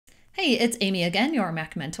Hey, it's Amy again, your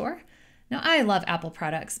Mac mentor. Now, I love Apple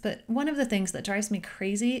products, but one of the things that drives me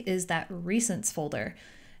crazy is that Recents folder,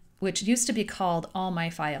 which used to be called All My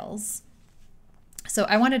Files. So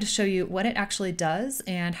I wanted to show you what it actually does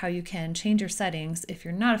and how you can change your settings if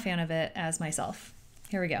you're not a fan of it as myself.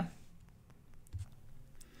 Here we go.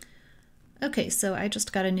 Okay, so I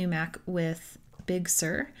just got a new Mac with Big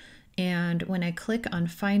Sur, and when I click on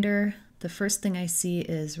Finder, the first thing I see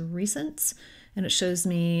is Recents, and it shows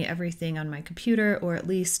me everything on my computer, or at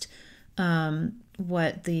least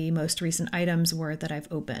what the most recent items were that I've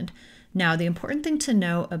opened. Now, the important thing to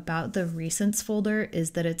know about the Recents folder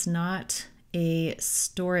is that it's not a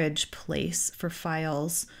storage place for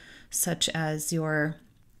files such as your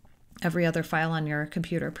every other file on your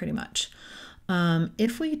computer, pretty much.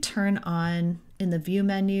 If we turn on in the View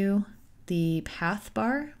menu the path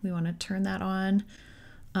bar, we want to turn that on,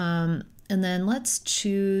 and then let's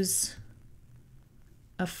choose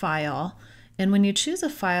a file. And when you choose a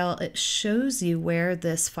file, it shows you where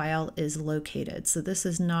this file is located. So this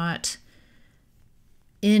is not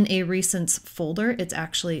in a Recents folder, it's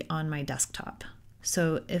actually on my desktop.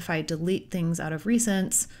 So if I delete things out of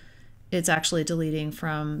Recents, it's actually deleting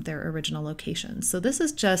from their original location. So this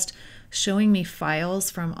is just showing me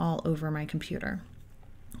files from all over my computer.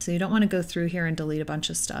 So you don't want to go through here and delete a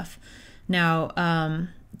bunch of stuff. Now,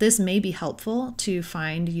 this may be helpful to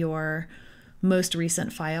find your most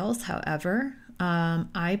recent files. However,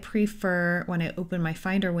 I prefer when I open my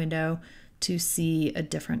Finder window to see a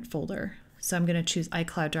different folder. So I'm going to choose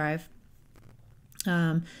iCloud Drive.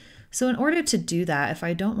 So in order to do that, if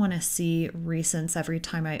I don't want to see Recents every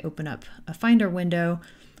time I open up a Finder window,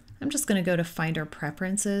 I'm just going to go to Finder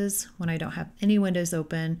Preferences when I don't have any windows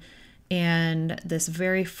open. And this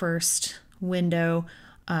very first window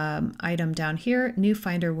item down here, New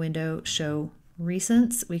Finder Window, Show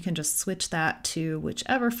Recents. We can just switch that to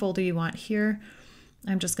whichever folder you want here.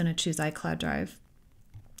 I'm just going to choose iCloud Drive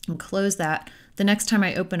and close that. The next time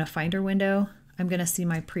I open a Finder window, I'm going to see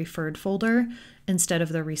my preferred folder instead of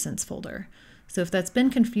the Recents folder. So if that's been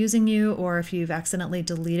confusing you, or if you've accidentally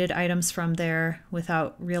deleted items from there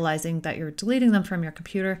without realizing that you're deleting them from your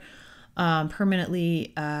computer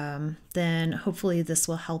permanently, then hopefully this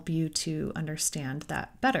will help you to understand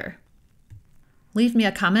that better. Leave me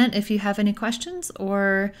a comment if you have any questions,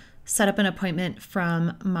 or set up an appointment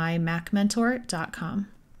from mymacmentor.com.